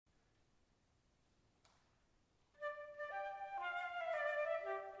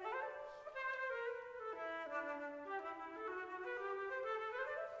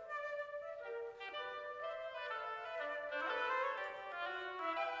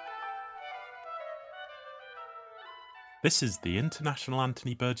This is the International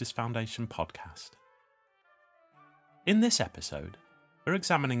Anthony Burgess Foundation podcast. In this episode, we're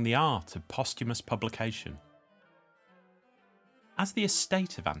examining the art of posthumous publication. As the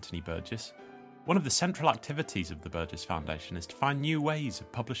estate of Anthony Burgess, one of the central activities of the Burgess Foundation is to find new ways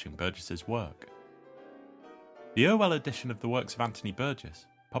of publishing Burgess's work. The Irwell edition of the works of Anthony Burgess,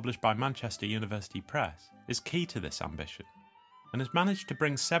 published by Manchester University Press, is key to this ambition, and has managed to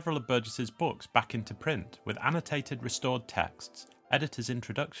bring several of Burgess's books back into print with annotated restored texts, editors'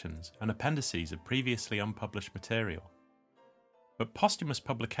 introductions, and appendices of previously unpublished material. But posthumous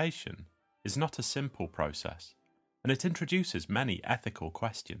publication is not a simple process, and it introduces many ethical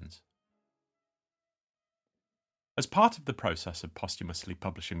questions. As part of the process of posthumously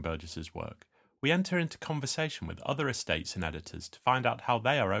publishing Burgess's work, we enter into conversation with other estates and editors to find out how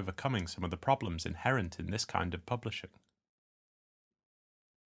they are overcoming some of the problems inherent in this kind of publishing.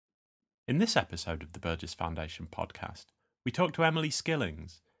 In this episode of the Burgess Foundation podcast, we talk to Emily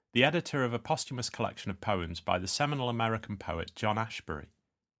Skillings, the editor of a posthumous collection of poems by the seminal American poet John Ashbery,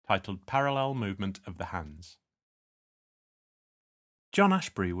 titled Parallel Movement of the Hands. John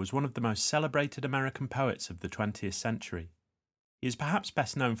Ashbery was one of the most celebrated American poets of the 20th century. He is perhaps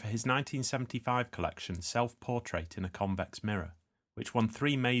best known for his 1975 collection Self-Portrait in a Convex Mirror, which won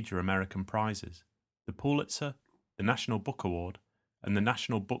 3 major American prizes, the Pulitzer, the National Book Award, and the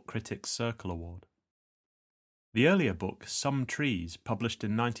National Book Critics Circle Award. The earlier book, Some Trees, published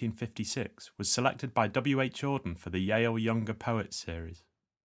in 1956, was selected by W. H. Auden for the Yale Younger Poets series.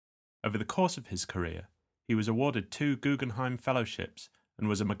 Over the course of his career, he was awarded 2 Guggenheim Fellowships and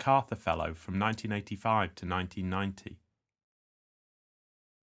was a MacArthur Fellow from 1985 to 1990.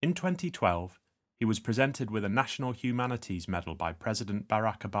 In 2012, he was presented with a National Humanities Medal by President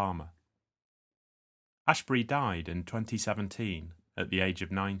Barack Obama. Ashbery died in 2017 at the age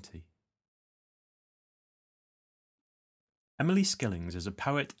of 90. Emily Skillings is a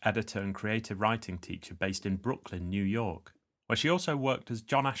poet, editor and creative writing teacher based in Brooklyn, New York, where she also worked as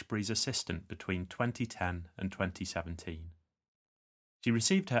John Ashbery's assistant between 2010 and 2017. She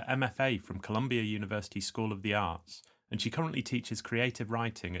received her MFA from Columbia University School of the Arts, and she currently teaches creative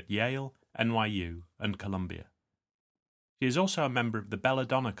writing at Yale, NYU and Columbia. She is also a member of the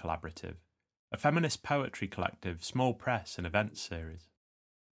Belladonna Collaborative, a feminist poetry collective, small press and events series.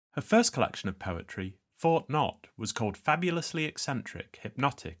 Her first collection of poetry, Thought Not, was called Fabulously Eccentric,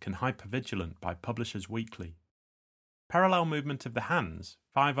 Hypnotic and Hypervigilant by Publishers Weekly. Parallel Movement of the Hands,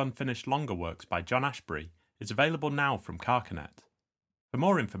 5 unfinished longer works by John Ashbery, is available now from Carcanet. For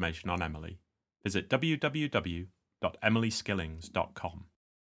more information on Emily, visit www.emilyskillings.com.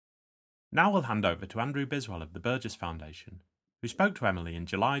 Now we'll hand over to Andrew Biswell of the Burgess Foundation, who spoke to Emily in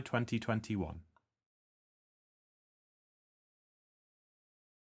July 2021.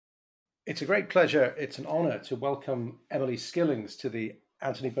 It's a great pleasure. It's an honour to welcome Emily Skillings to the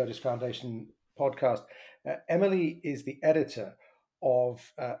Anthony Burgess Foundation podcast. Emily is the editor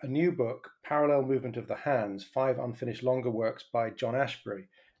of a new book, Parallel Movement of the Hands, 5 unfinished longer works by John Ashbery.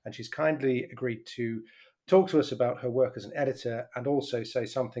 And she's kindly agreed to talk to us about her work as an editor and also say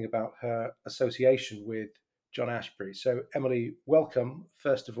something about her association with John Ashbery. So, Emily, welcome,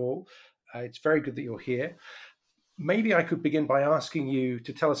 first of all. It's very good that you're here. Maybe I could begin by asking you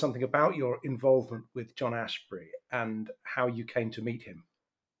to tell us something about your involvement with John Ashbery and how you came to meet him.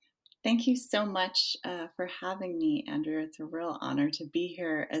 Thank you so much for having me, Andrew. It's a real honor to be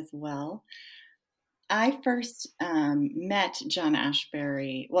here as well. I first met John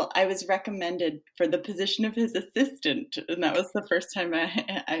Ashbery. Well, I was recommended for the position of his assistant, and that was the first time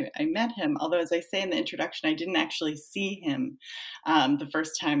I met him. Although, as I say in the introduction, I didn't actually see him the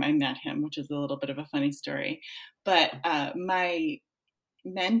first time I met him, which is a little bit of a funny story. But my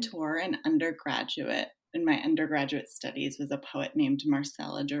mentor and undergraduate in my undergraduate studies was a poet named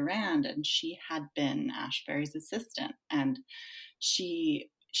Marcella Durand, and she had been Ashbery's assistant, and she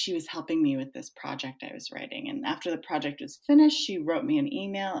was helping me with this project I was writing. And after the project was finished, she wrote me an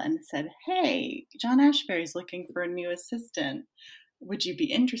email and said, "Hey, John Ashbery's looking for a new assistant. Would you be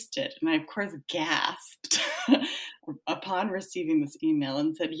interested?" And I, of course, gasped upon receiving this email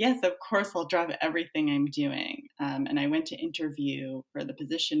and said, "Yes, of course, I'll drop everything I'm doing." And I went to interview for the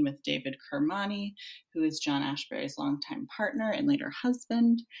position with David Kermani, who is John Ashbery's longtime partner and later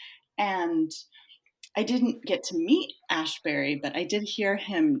husband. And I didn't get to meet Ashbery, but I did hear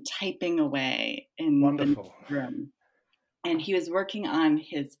him typing away in Wonderful. the room. And he was working on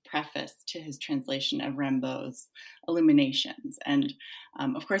his preface to his translation of Rimbaud's Illuminations. And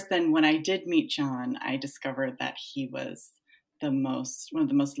of course, then when I did meet John, I discovered that he was one of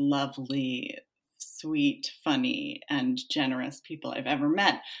the most lovely, sweet, funny, and generous people I've ever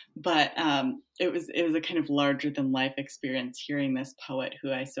met. But it was a kind of larger than life experience hearing this poet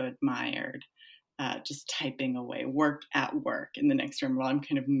who I so admired just typing away work at work in the next room while I'm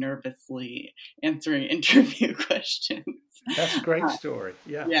kind of nervously answering interview questions. That's a great story.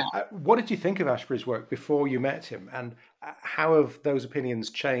 Yeah. Yeah. What did you think of Ashbery's work before you met him, and how have those opinions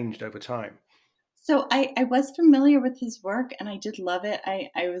changed over time? So I was familiar with his work and I did love it.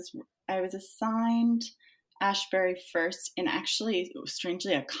 I was assigned Ashbery first in actually,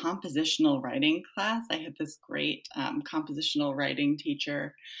 strangely, a compositional writing class. I had this great compositional writing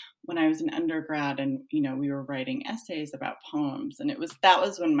teacher when I was an undergrad, and we were writing essays about poems, and that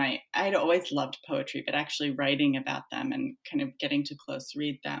was when I'd always loved poetry, but actually writing about them and kind of getting to close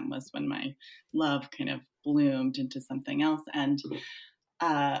read them was when my love kind of bloomed into something else. And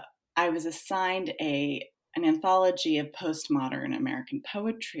I was assigned an anthology of postmodern American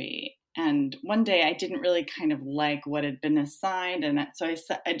poetry. And one day I didn't really kind of like what had been assigned. And so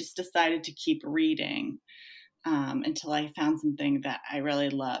I just decided to keep reading until I found something that I really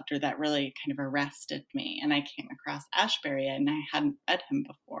loved or that really kind of arrested me. And I came across Ashbery and I hadn't read him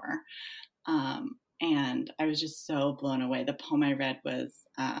before. And I was just so blown away. The poem I read was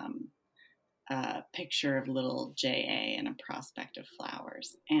a picture of little J.A. and a prospect of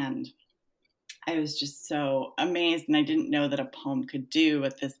flowers. And I was just so amazed, and I didn't know that a poem could do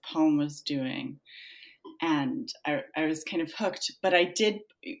what this poem was doing. And I was kind of hooked. But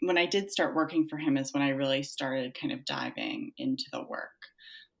when I did start working for him is when I really started kind of diving into the work.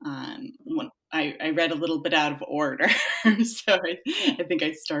 When I read a little bit out of order. So I think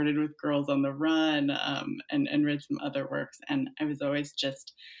I started with Girls on the Run and read some other works. And I was always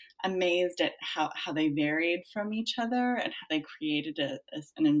just amazed at how they varied from each other and how they created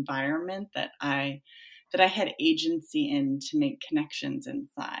an environment that I had agency in to make connections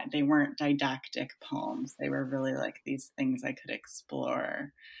inside. They weren't didactic poems. They were really like these things I could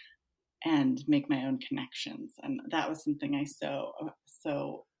explore and make my own connections. And that was something I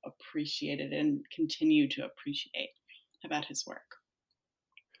so appreciated and continue to appreciate about his work.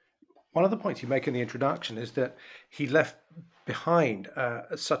 One of the points you make in the introduction is that he left behind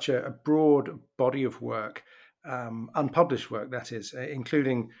such a broad body of work, unpublished work, that is,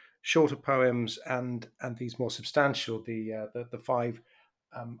 including shorter poems and these more substantial, the five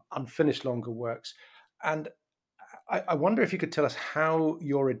unfinished longer works. And I wonder if you could tell us how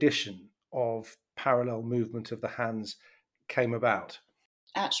your edition of Parallel Movement of the Hands came about.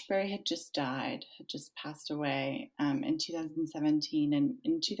 Ashbery had just died, had just passed away in 2017. And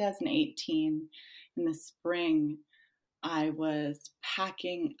in 2018, in the spring, I was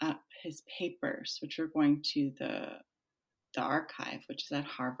packing up his papers, which were going to the archive, which is at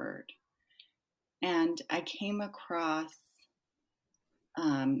Harvard. And I came across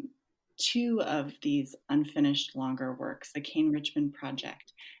two of these unfinished longer works, the Kane Richmond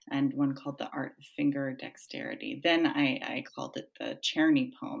Project and one called The Art of Finger Dexterity. Then I called it the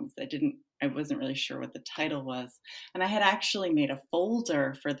Czerny Poems. I wasn't really sure what the title was. And I had actually made a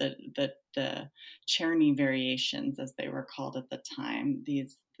folder for the Czerny variations, as they were called at the time,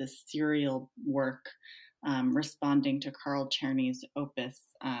 this serial work responding to Carl Czerny's opus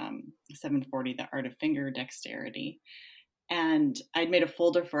 740, The Art of Finger Dexterity. And I'd made a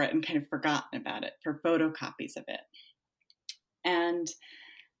folder for it and kind of forgotten about it for photocopies of it. And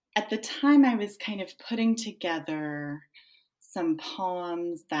at the time, I was kind of putting together some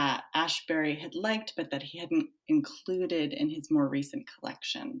poems that Ashbery had liked, but that he hadn't included in his more recent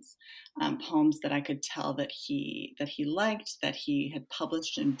collections. Poems that I could tell that he liked, that he had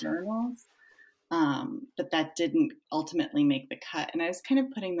published in journals. But that didn't ultimately make the cut. And I was kind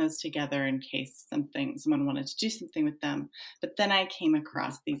of putting those together in case someone wanted to do something with them. But then I came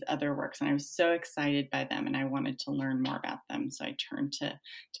across these other works and I was so excited by them and I wanted to learn more about them. So I turned to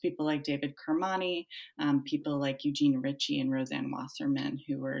people like David Kermani, people like Eugene Ritchie and Roseanne Wasserman,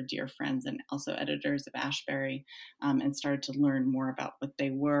 who were dear friends and also editors of Ashbery, and started to learn more about what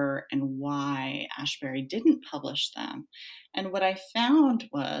they were and why Ashbery didn't publish them. And what I found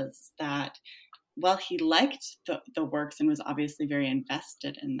was that while he liked the works and was obviously very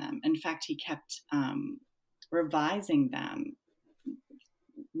invested in them, in fact, he kept revising them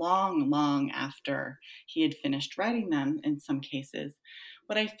long after he had finished writing them in some cases.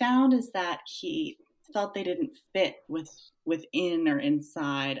 What I found is that he felt they didn't fit within or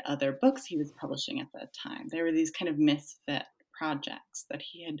inside other books he was publishing at that time. They were these kind of misfit projects that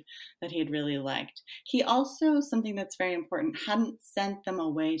he had really liked. He also, something that's very important, hadn't sent them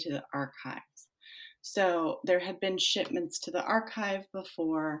away to the archives. So there had been shipments to the archive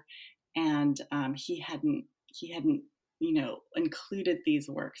before, and he hadn't included these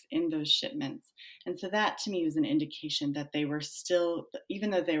works in those shipments. And so that to me was an indication that they were still, even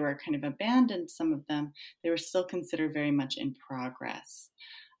though they were kind of abandoned, some of them, they were still considered very much in progress.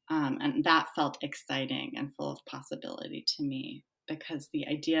 And that felt exciting and full of possibility to me, because the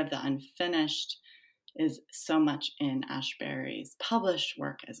idea of the unfinished is so much in Ashbery's published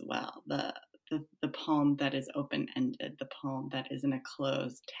work as well. The poem that is open-ended, the poem that is in a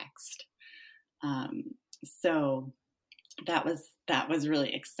closed text. So that was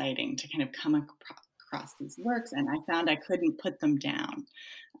really exciting to kind of come across these works, and I found I couldn't put them down,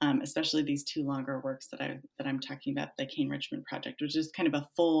 especially these two longer works that I'm talking about, the Kane Richmond Project, which is kind of a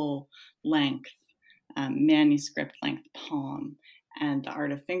full length manuscript length poem, and The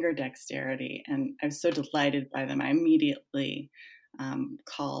Art of Finger Dexterity. And I was so delighted by them. I immediately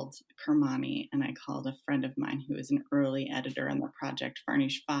called Kermani, and I called a friend of mine who was an early editor on the project,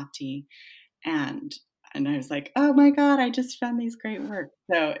 Farnish Fati, and I was like, oh my God, I just found these great works.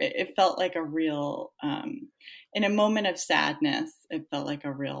 So it felt like a real, in a moment of sadness, it felt like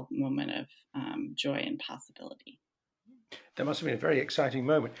a real moment of joy and possibility. That must have been a very exciting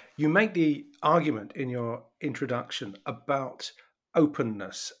moment. You make the argument in your introduction about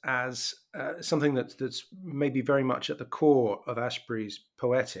openness as something that's maybe very much at the core of Ashbery's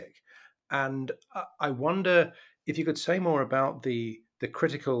poetic. And I wonder if you could say more about the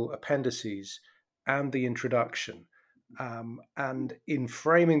critical appendices and the introduction. And in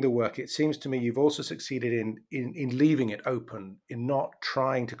framing the work, it seems to me you've also succeeded in leaving it open, in not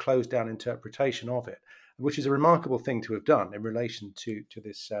trying to close down interpretation of it, which is a remarkable thing to have done in relation to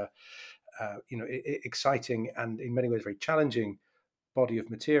this exciting and in many ways very challenging body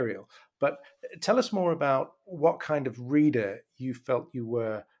of material. But tell us more about what kind of reader you felt you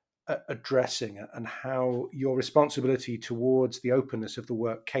were addressing, and how your responsibility towards the openness of the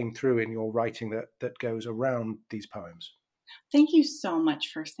work came through in your writing that goes around these poems. Thank you so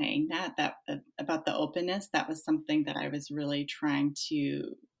much for saying that about the openness. That was something that I was really trying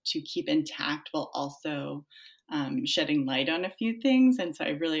to keep intact, while also shedding light on a few things. And so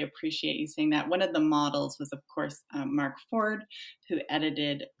I really appreciate you saying that. One of the models was, of course, Mark Ford, who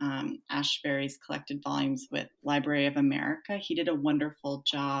edited Ashbery's collected volumes with Library of America. He did a wonderful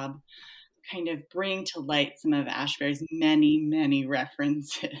job kind of bringing to light some of Ashbery's many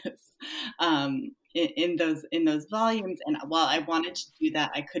references in those volumes. And while I wanted to do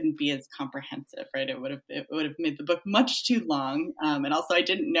that, I couldn't be as comprehensive, right? It would have made the book much too long, and also I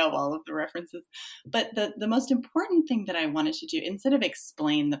didn't know all of the references. But the most important thing that I wanted to do, instead of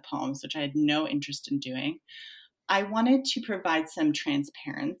explain the poems, which I had no interest in doing, I wanted to provide some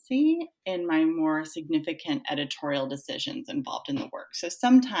transparency in my more significant editorial decisions involved in the work. So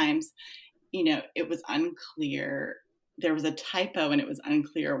sometimes, it was unclear. There was a typo and it was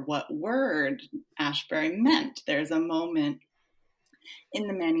unclear what word Ashbery meant. There's a moment in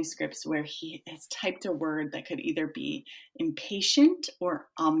the manuscripts where he has typed a word that could either be impatient or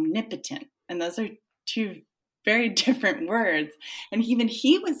omnipotent. And those are two very different words. And even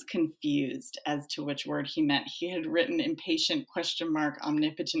he was confused as to which word he meant. He had written impatient ?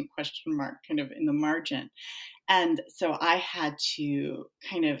 Omnipotent ? kind of in the margin. And so I had to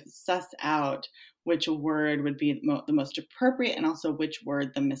kind of suss out which word would be the most appropriate, and also which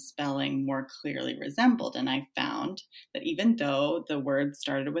word the misspelling more clearly resembled. And I found that even though the word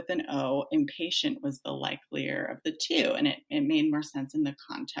started with an O, impatient was the likelier of the two, and it made more sense in the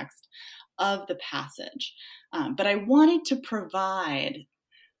context of the passage. But I wanted to provide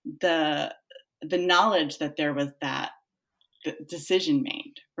the knowledge that there was that decision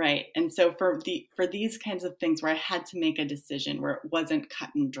made, right? And so for these kinds of things where I had to make a decision where it wasn't cut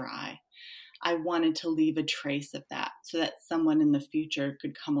and dry, I wanted to leave a trace of that, so that someone in the future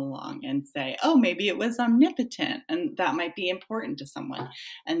could come along and say, oh, maybe it was omnipotent, and that might be important to someone,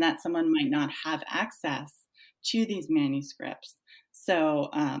 and that someone might not have access to these manuscripts. So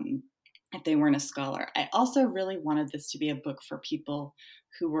if they weren't a scholar. I also really wanted this to be a book for people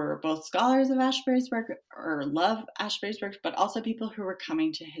who were both scholars of Ashbery's work or love Ashbery's work, but also people who were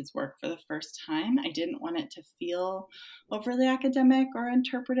coming to his work for the first time. I didn't want it to feel overly academic or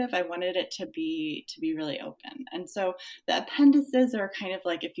interpretive. I wanted it to be really open. And so the appendices are kind of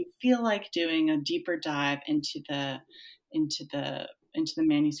like, if you feel like doing a deeper dive into the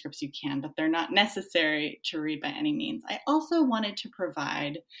manuscripts, you can, but they're not necessary to read by any means. I also wanted to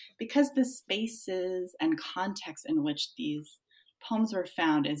provide, because the spaces and context in which these poems were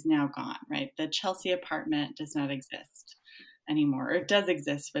found is now gone, right? The Chelsea apartment does not exist anymore. Or it does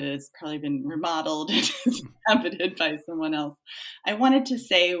exist, but it has probably been remodeled and is inhabited by someone else. I wanted to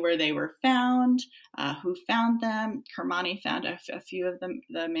say where they were found, who found them. Kermani found a few of them,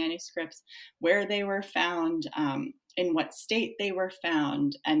 the manuscripts, where they were found, in what state they were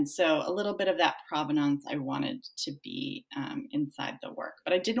found. And so a little bit of that provenance I wanted to be inside the work,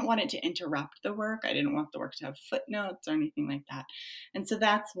 but I didn't want it to interrupt the work. I didn't want the work to have footnotes or anything like that. And so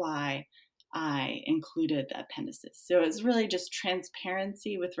that's why I included the appendices. So it's really just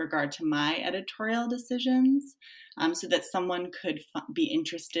transparency with regard to my editorial decisions, so that someone could be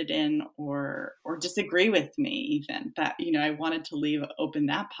interested in or disagree with me. Even that, I wanted to leave open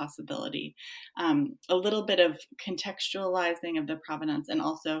that possibility. A little bit of contextualizing of the provenance, and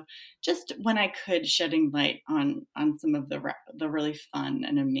also just when I could shedding light on some of the really fun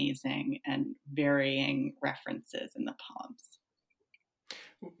and amazing and varying references in the poems.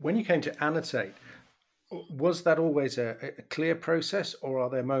 When you came to annotate, was that always a clear process, or are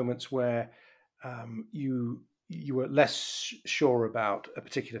there moments where you were less sure about a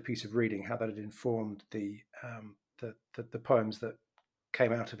particular piece of reading, how that had informed the poems that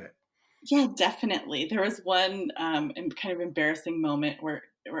came out of it? Yeah, definitely. There was one kind of embarrassing moment where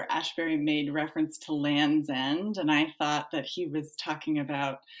Ashbery made reference to Land's End, and I thought that he was talking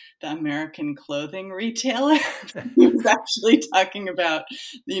about the American clothing retailer. He was actually talking about,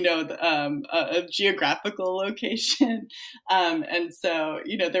 a geographical location. And so,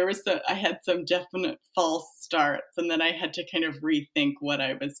 I had some definite false starts, and then I had to kind of rethink what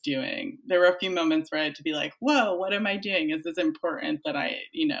I was doing. There were a few moments where I had to be like, whoa, what am I doing? Is this important that I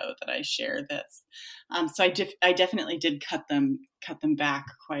share this? So I definitely did cut them back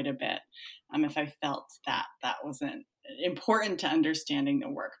quite a bit, if I felt that wasn't important to understanding the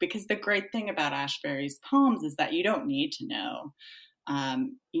work. Because the great thing about Ashbery's poems is that you don't need to know,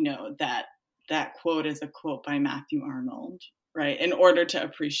 that quote is a quote by Matthew Arnold, right? In order to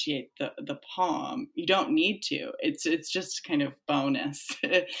appreciate the poem, you don't need to. It's just kind of bonus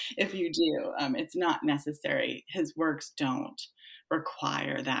if you do. It's not necessary. His works don't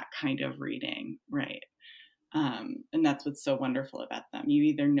require that kind of reading, right? And that's what's so wonderful about them. You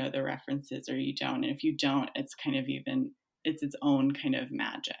either know the references or you don't. And if you don't, it's kind of it's its own kind of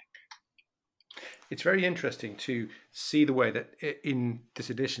magic. It's very interesting to see the way that in this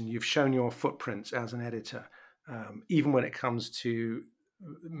edition you've shown your footprints as an editor, even when it comes to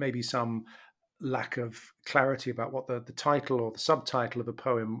maybe some lack of clarity about what the title or the subtitle of a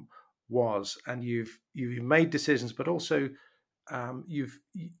poem was, and you've made decisions, but also you've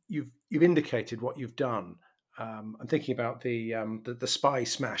indicated what you've done. I'm thinking about the Spy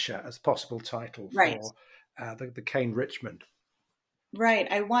Smasher as a possible title for the Kane Richmond. Right.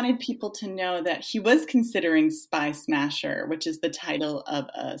 I wanted people to know that he was considering Spy Smasher, which is the title of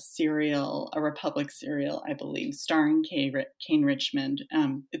a Republic serial, I believe, starring Kane Richmond.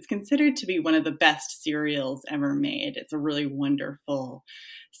 It's considered to be one of the best serials ever made. It's a really wonderful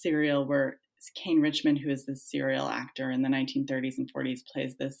serial where Kane Richmond, who is this serial actor in the 1930s and 40s,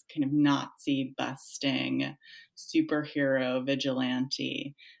 plays this kind of Nazi-busting superhero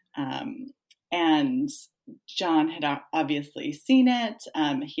vigilante. And John had obviously seen it.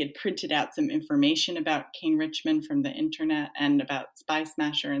 He had printed out some information about Kane Richmond from the internet and about Spy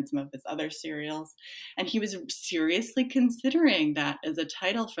Smasher and some of his other serials. And he was seriously considering that as a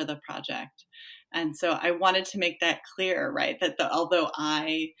title for the project. And so I wanted to make that clear, right? That although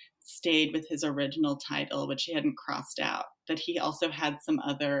I stayed with his original title, which he hadn't crossed out, that he also had some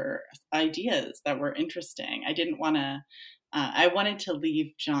other ideas that were interesting. I didn't want to I wanted to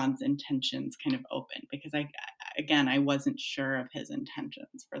leave John's intentions kind of open because I wasn't sure of his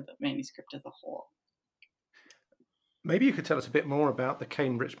intentions for the manuscript as a whole. Maybe you could tell us a bit more about the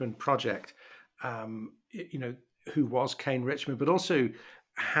Kane Richmond project. Who was Kane Richmond, but also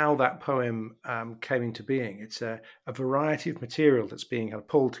how that poem came into being. It's a variety of material that's being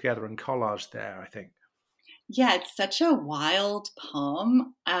pulled together and collaged there, I think. Yeah, it's such a wild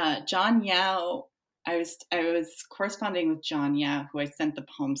poem. John Yao, I was corresponding with John Yao, who I sent the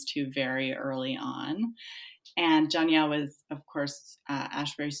poems to very early on. And John Yao was, of course,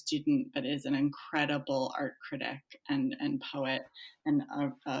 Ashbery's student, but is an incredible art critic and poet and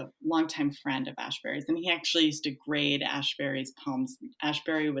a longtime friend of Ashbery's. And he actually used to grade Ashbery's poems.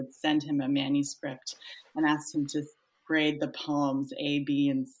 Ashbery would send him a manuscript and ask him to grade the poems A, B,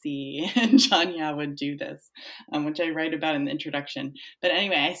 and C. And John Yao would do this, which I write about in the introduction. But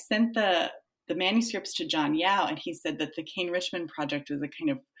anyway, I sent the manuscripts to John Yao, and he said that the Kane Richmond project was a kind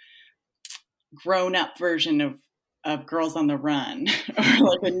of grown-up version of Girls on the Run, or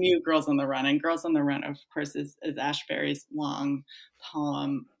like a new Girls on the Run. And Girls on the Run, of course, is Ashbery's long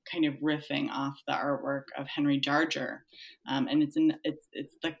poem, kind of riffing off the artwork of Henry Darger, and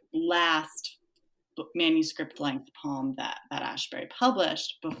it's the last manuscript-length poem that Ashbery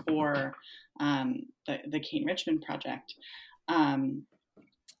published before the Kane Richmond project.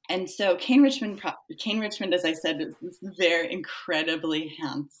 And so Kane Richmond, as I said, is this very incredibly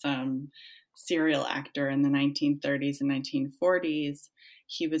handsome serial actor in the 1930s and 1940s.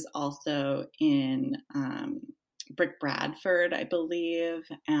 He was also in Brick Bradford, I believe,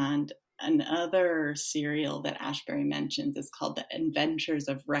 and another serial that Ashbery mentions is called The Adventures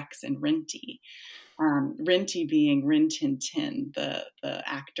of Rex and Rinty. Rinty being Rin Tin Tin, the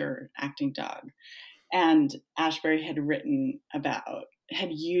acting dog. And Ashbery had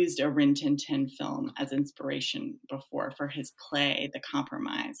used a Rin Tin Tin film as inspiration before for his play, The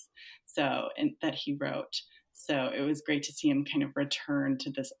Compromise, that he wrote. So it was great to see him kind of return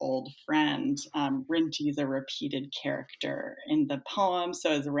to this old friend. Rinty is a repeated character in the poem,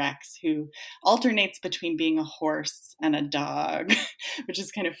 so is Rex, who alternates between being a horse and a dog, which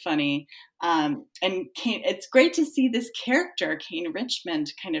is kind of funny. And it's great to see this character, Kane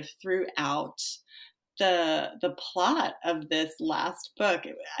Richmond, kind of throughout the plot of this last book.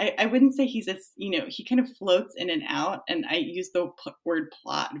 I wouldn't say he kind of floats in and out, and I use the word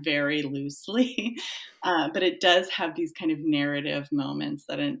plot very loosely, but it does have these kind of narrative moments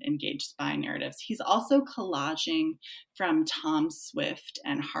that engage spy narratives. He's also collaging from Tom Swift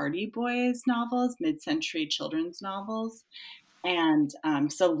and Hardy Boys novels, mid-century children's novels. And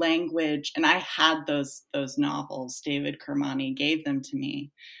so language, and I had those novels. David Kermani gave them to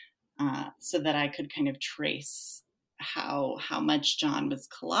me. So that I could kind of trace how much John was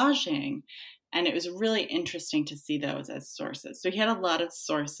collaging. And it was really interesting to see those as sources. So he had a lot of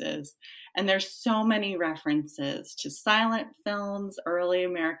sources, and there's so many references to silent films, early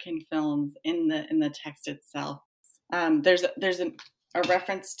American films in the text itself. There's a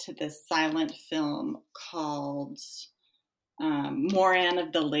reference to this silent film called Moran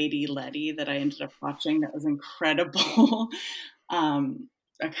of the Lady Letty that I ended up watching. That was incredible.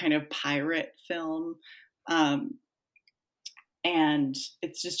 A kind of pirate film. And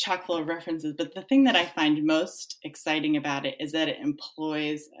it's just chock full of references. But the thing that I find most exciting about it is that it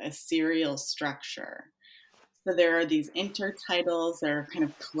employs a serial structure. So there are these intertitles, there are kind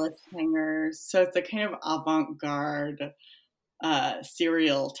of cliffhangers. So it's a kind of avant-garde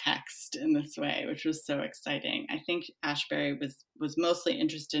serial text in this way, which was so exciting. I think Ashbery was mostly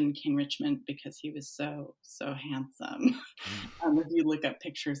interested in Kane Richmond because he was so handsome. If you look up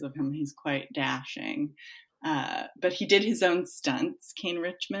pictures of him, he's quite dashing. But he did his own stunts, Kane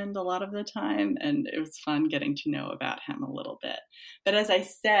Richmond, a lot of the time, and it was fun getting to know about him a little bit. But as I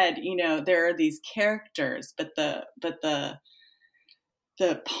said, there are these characters, but the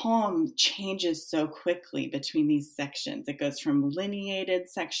poem changes so quickly between these sections. It goes from lineated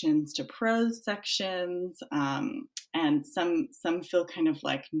sections to prose sections, and some feel kind of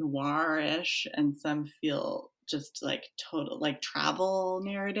like noirish, and some feel just like total like travel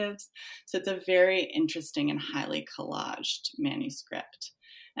narratives. So it's a very interesting and highly collaged manuscript.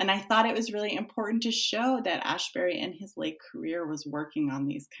 And I thought it was really important to show that Ashbery in his late career was working on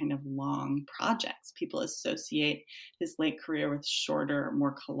these kind of long projects. People associate his late career with shorter,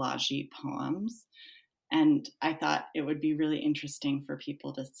 more collagey poems. And I thought it would be really interesting for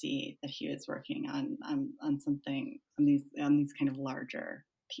people to see that he was working on something, on these kind of larger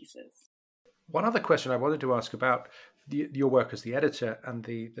pieces. One other question I wanted to ask about your work as the editor and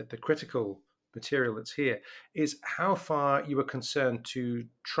the critical material that's here is how far you were concerned to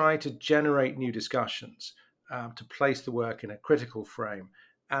try to generate new discussions, to place the work in a critical frame,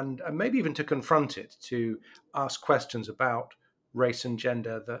 and maybe even to confront it, to ask questions about race and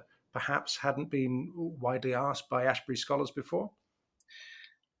gender that perhaps hadn't been widely asked by Ashbery scholars before?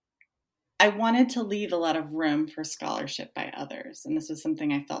 I wanted to leave a lot of room for scholarship by others, and this was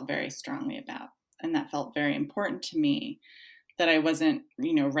something I felt very strongly about, and that felt very important to me, that I wasn't,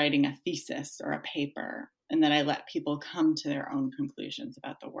 writing a thesis or a paper, and that I let people come to their own conclusions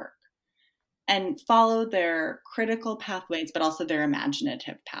about the work and follow their critical pathways, but also their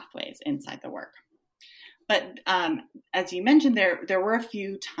imaginative pathways inside the work. But as you mentioned, there were a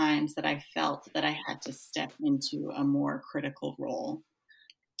few times that I felt that I had to step into a more critical role.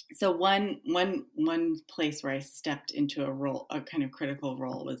 So one place where I stepped into a kind of critical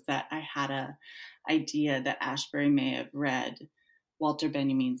role, was that I had a idea that Ashbery may have read Walter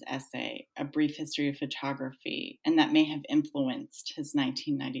Benjamin's essay, A Brief History of Photography, and that may have influenced his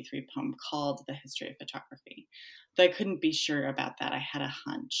 1993 poem called The History of Photography. Though I couldn't be sure about that, I had a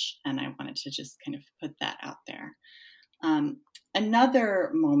hunch, and I wanted to just kind of put that out there.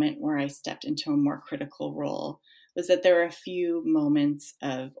 Another moment where I stepped into a more critical role was that there were a few moments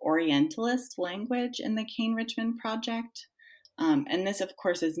of Orientalist language in the Kane Richmond project. And this, of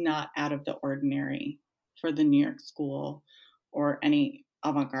course, is not out of the ordinary for the New York School or any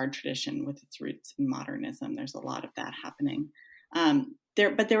avant-garde tradition with its roots in modernism. There's a lot of that happening.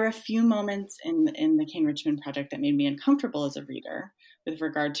 But there were a few moments in the Kane Richmond project that made me uncomfortable as a reader with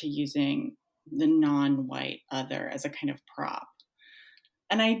regard to using the non-white other as a kind of prop.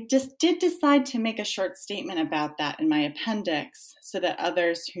 And I just did decide to make a short statement about that in my appendix so that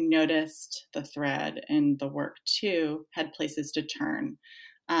others who noticed the thread and the work too had places to turn.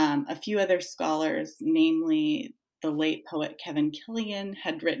 A few other scholars, namely the late poet Kevin Killian,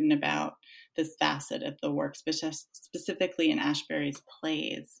 had written about this facet of the work, specifically in Ashbery's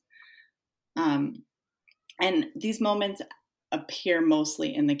plays. And these moments appear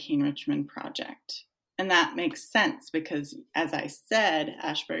mostly in the Kane Richmond project. And that makes sense because, as I said,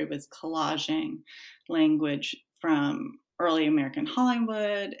 Ashbery was collaging language from early American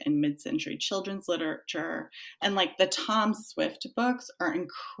Hollywood and mid-century children's literature. And like the Tom Swift books are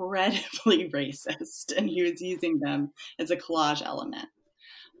incredibly racist, and he was using them as a collage element.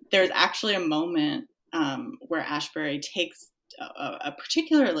 There's actually a moment where Ashbery takes a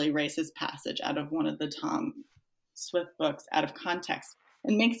particularly racist passage out of one of the Tom Swift books out of context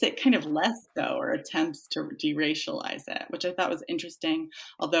and makes it kind of less so, or attempts to deracialize it, which I thought was interesting,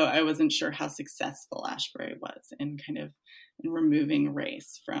 although I wasn't sure how successful Ashbery was in removing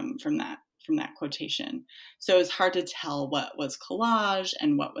race from that quotation. So it was hard to tell what was collage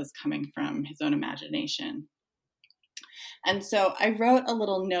and what was coming from his own imagination. And so I wrote a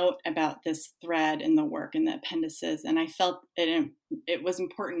little note about this thread in the work in the appendices, and I felt it was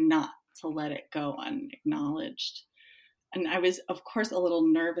important not to let it go unacknowledged. And I was, of course, a little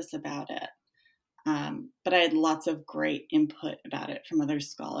nervous about it, but I had lots of great input about it from other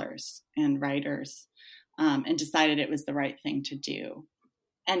scholars and writers, and decided it was the right thing to do.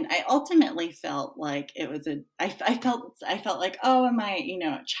 And I ultimately felt like it was I felt like, oh, am I,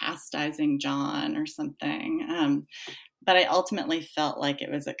 chastising John or something? But I ultimately felt like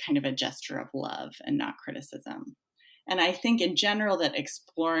it was a kind of a gesture of love and not criticism. And I think in general that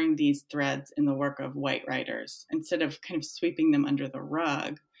exploring these threads in the work of white writers, instead of kind of sweeping them under the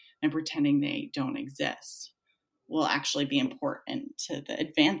rug and pretending they don't exist, will actually be important to the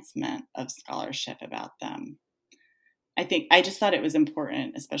advancement of scholarship about them. I just thought it was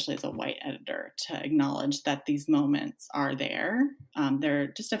important, especially as a white editor, to acknowledge that these moments are there. There are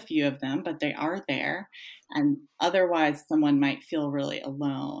just a few of them, but they are there. And otherwise, someone might feel really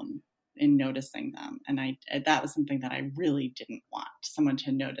alone in noticing them. And that was something that I really didn't want, someone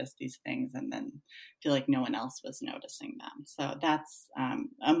to notice these things and then feel like no one else was noticing them. So that's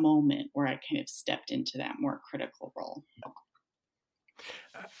a moment where I kind of stepped into that more critical role.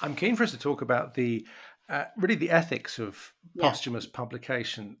 I'm keen for us to talk about really the ethics of posthumous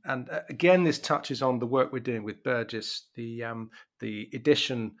publication. And again, this touches on the work we're doing with Burgess. The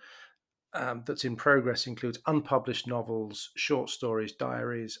edition that's in progress includes unpublished novels, short stories,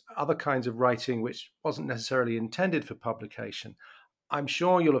 diaries, other kinds of writing which wasn't necessarily intended for publication. I'm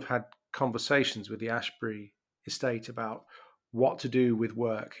sure you'll have had conversations with the Ashbery estate about what to do with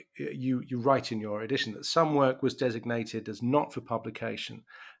work. You write in your edition that some work was designated as not for publication,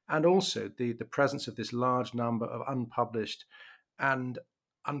 and also the presence of this large number of unpublished and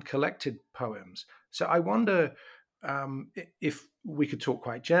uncollected poems. So I wonder if we could talk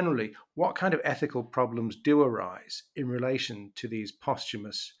quite generally, what kind of ethical problems do arise in relation to these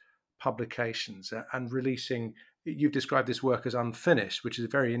posthumous publications and releasing? You've described this work as unfinished, which is a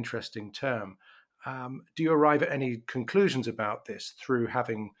very interesting term. Do you arrive at any conclusions about this through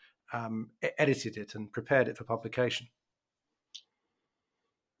having edited it and prepared it for publication?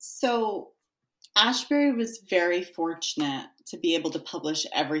 So Ashbery was very fortunate to be able to publish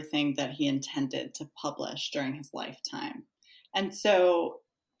everything that he intended to publish during his lifetime. And so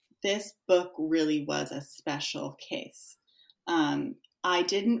this book really was a special case. I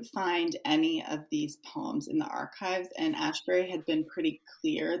didn't find any of these poems in the archives, and Ashbery had been pretty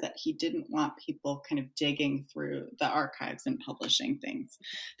clear that he didn't want people kind of digging through the archives and publishing things.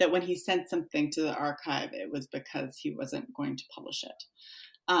 That when he sent something to the archive, it was because he wasn't going to publish it.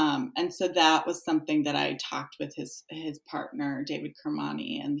 And so that was something that I talked with his partner, David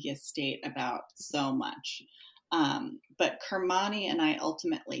Kermani, and the estate about so much. But Kermani and I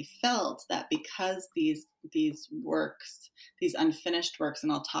ultimately felt that because these works, these unfinished works,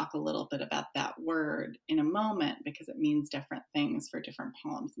 and I'll talk a little bit about that word in a moment because it means different things for different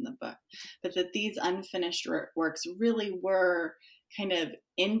poems in the book, but that these unfinished works really were kind of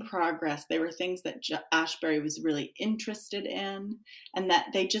in progress. They were things that Ashbery was really interested in, and that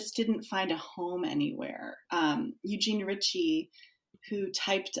they just didn't find a home anywhere. Eugene Ritchie, who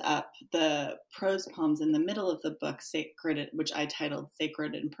typed up the prose poems in the middle of the book, which I titled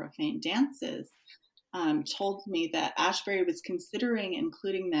Sacred and Profane Dances, told me that Ashbery was considering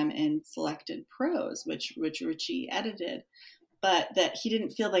including them in selected prose, which Ritchie edited. but that he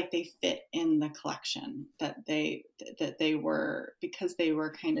didn't feel like they fit in the collection, that they were, because they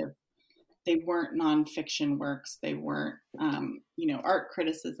were they weren't nonfiction works. They weren't, art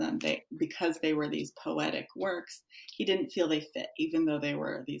criticism. Because they were these poetic works, he didn't feel they fit, even though they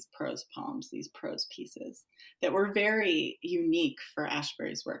were these prose poems, these prose pieces that were very unique for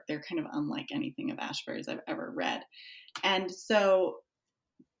Ashbery's work. They're kind of unlike anything of Ashbery's I've ever read. And so,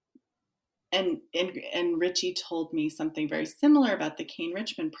 and Richie told me something very similar about the Kane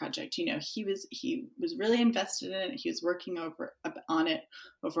Richmond project. He was really invested in it. He was working on it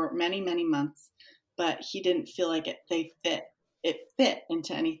over many, many months, but he didn't feel like it fit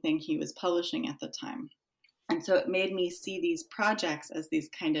into anything he was publishing at the time. And so it made me see these projects as these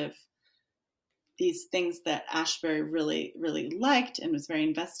things that Ashbery really, really liked and was very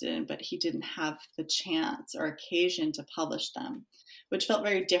invested in, but he didn't have the chance or occasion to publish them, which felt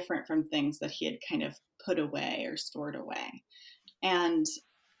very different from things that he had kind of put away or stored away. And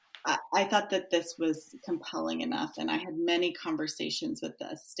I thought that this was compelling enough, and I had many conversations with the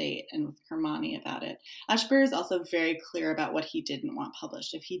estate and with Hermione about it. Ashbery is also very clear about what he didn't want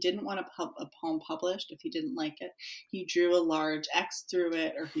published. If he didn't want a poem published, if he didn't like it, he drew a large X through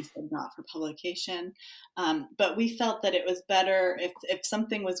it, or he said not for publication. But we felt that it was better, if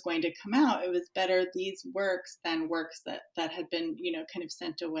something was going to come out, it was better these works than works that had been, kind of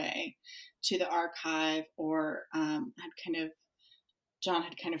sent away to the archive, or John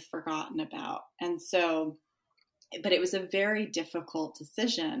had kind of forgotten about. And so, but it was a very difficult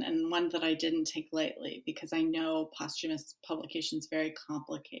decision, and one that I didn't take lightly, because I know posthumous publication is very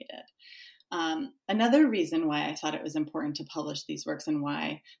complicated. Another reason why I thought it was important to publish these works, and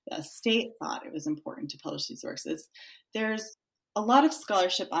why the estate thought it was important to publish these works, is there's a lot of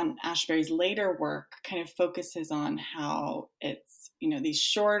scholarship on Ashbery's later work kind of focuses on how it's, these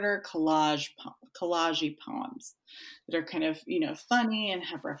shorter collage-y poems that are kind of, funny and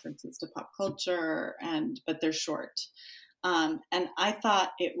have references to pop culture, but they're short. And I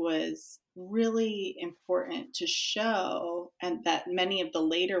thought it was really important to show, and that many of the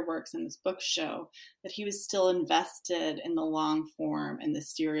later works in this book show, that he was still invested in the long form and the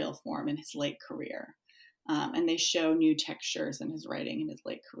serial form in his late career. And they show new textures in his writing in his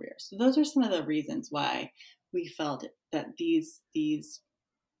late career. So those are some of the reasons why we felt that these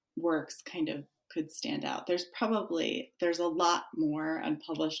works kind of could stand out. There's a lot more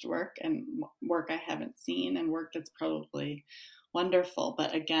unpublished work, and work I haven't seen, and work that's probably wonderful.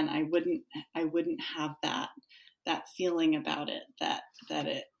 But again, I wouldn't have that feeling about it, that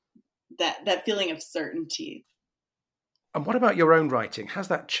feeling of certainty. And what about your own writing? Has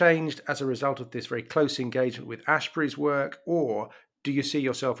that changed as a result of this very close engagement with Ashbery's work, or do you see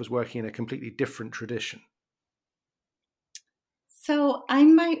yourself as working in a completely different tradition? So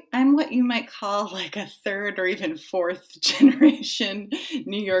I'm what you might call like a third or even fourth generation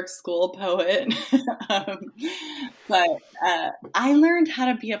New York school poet. But I learned how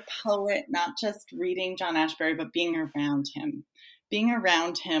to be a poet, not just reading John Ashbery, but being around him. Being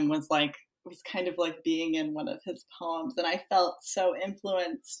around him was kind of like being in one of his poems. And I felt so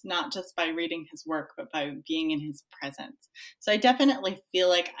influenced, not just by reading his work, but by being in his presence. So I definitely feel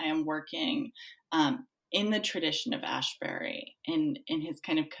like I am working in the tradition of Ashbery, in his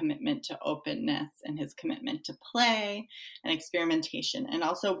kind of commitment to openness and his commitment to play and experimentation, and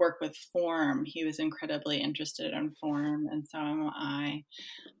also work with form. He was incredibly interested in form, and so am I.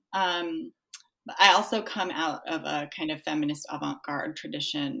 I also come out of a kind of feminist avant-garde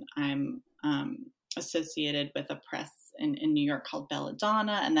tradition. I'm associated with a press in New York called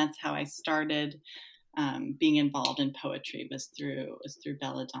Belladonna, and that's how I started being involved in poetry, was through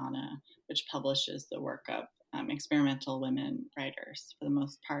Belladonna, which publishes the work of experimental women writers for the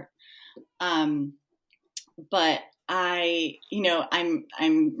most part. But I'm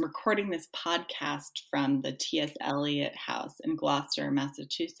recording this podcast from the T.S. Eliot House in Gloucester,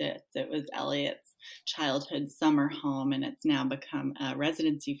 Massachusetts. It was Eliot's childhood summer home, and it's now become a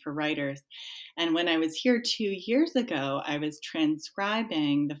residency for writers. And when I was here 2 years ago, I was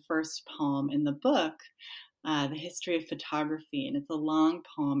transcribing the first poem in the book, The History of Photography. And it's a long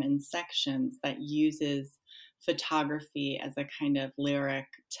poem in sections that uses photography as a kind of lyric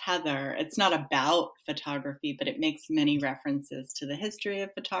tether. It's not about photography, but it makes many references to the history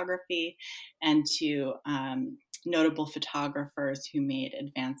of photography and to notable photographers who made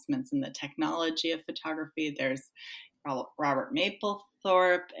advancements in the technology of photography. There's Robert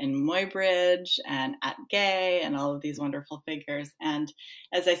Mapplethorpe and Muybridge and Atget and all of these wonderful figures. And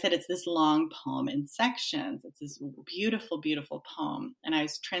as I said, it's this long poem in sections. It's this beautiful, beautiful poem. And I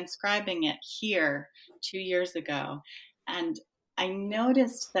was transcribing it here 2 years ago. And I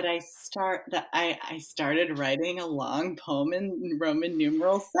noticed that I started writing a long poem in Roman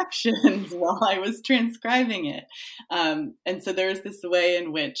numeral sections while I was transcribing it. And so there's this way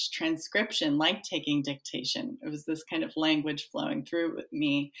in which transcription, like taking dictation, it was this kind of language flowing through with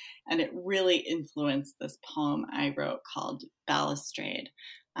me. And it really influenced this poem I wrote called Balustrade,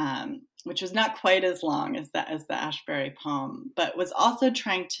 which was not quite as long as the Ashbery poem, but was also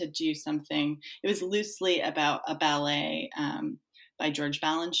trying to do something. It was loosely about a ballet by George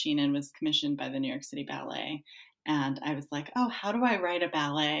Balanchine and was commissioned by the New York City Ballet. And I was like, oh, how do I write a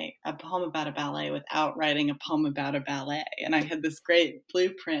poem about a ballet without writing a poem about a ballet? And I had this great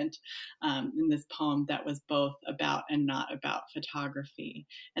blueprint in this poem that was both about and not about photography.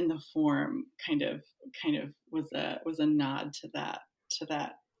 And the form kind of was a nod to that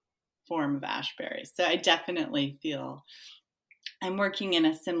form of Ashbery. So I definitely feel I'm working in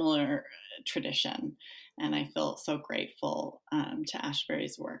a similar tradition, and I feel so grateful to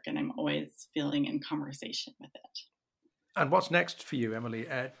Ashbery's work, and I'm always feeling in conversation with it. And what's next for you, Emily?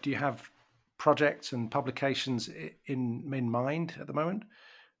 Do you have projects and publications in mind at the moment?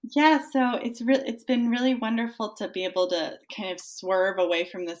 Yeah, so it's been really wonderful to be able to kind of swerve away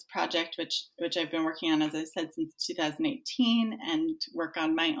from this project, which I've been working on, as I said, since 2018, and work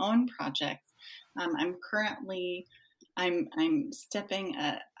on my own projects. I'm currently I'm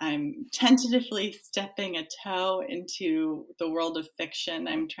tentatively stepping a toe into the world of fiction.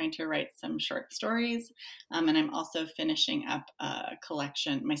 I'm trying to write some short stories, and I'm also finishing up a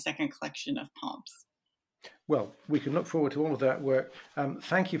collection, my second collection of poems. Well, we can look forward to all of that work.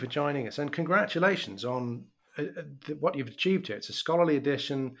 Thank you for joining us, and congratulations on what you've achieved here. It's a scholarly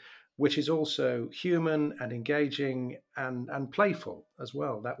edition, which is also human and engaging and playful as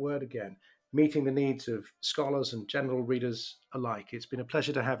well. That word again, meeting the needs of scholars and general readers alike. It's been a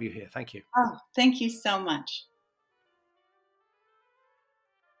pleasure to have you here. Thank you. Oh, thank you so much.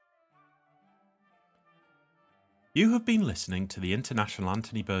 You have been listening to the International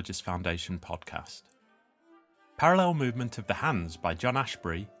Anthony Burgess Foundation podcast. Parallel Movement of the Hands by John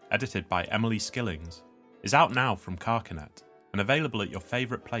Ashbery, edited by Emily Skillings, is out now from Carcanet and available at your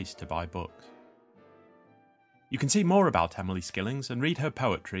favourite place to buy books. You can see more about Emily Skillings and read her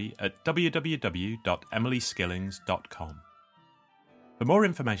poetry at www.emilyskillings.com. For more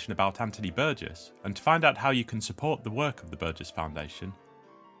information about Anthony Burgess and to find out how you can support the work of the Burgess Foundation,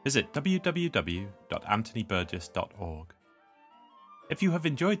 visit www.anthonyburgess.org. If you have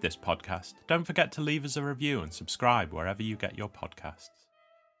enjoyed this podcast, don't forget to leave us a review and subscribe wherever you get your podcasts.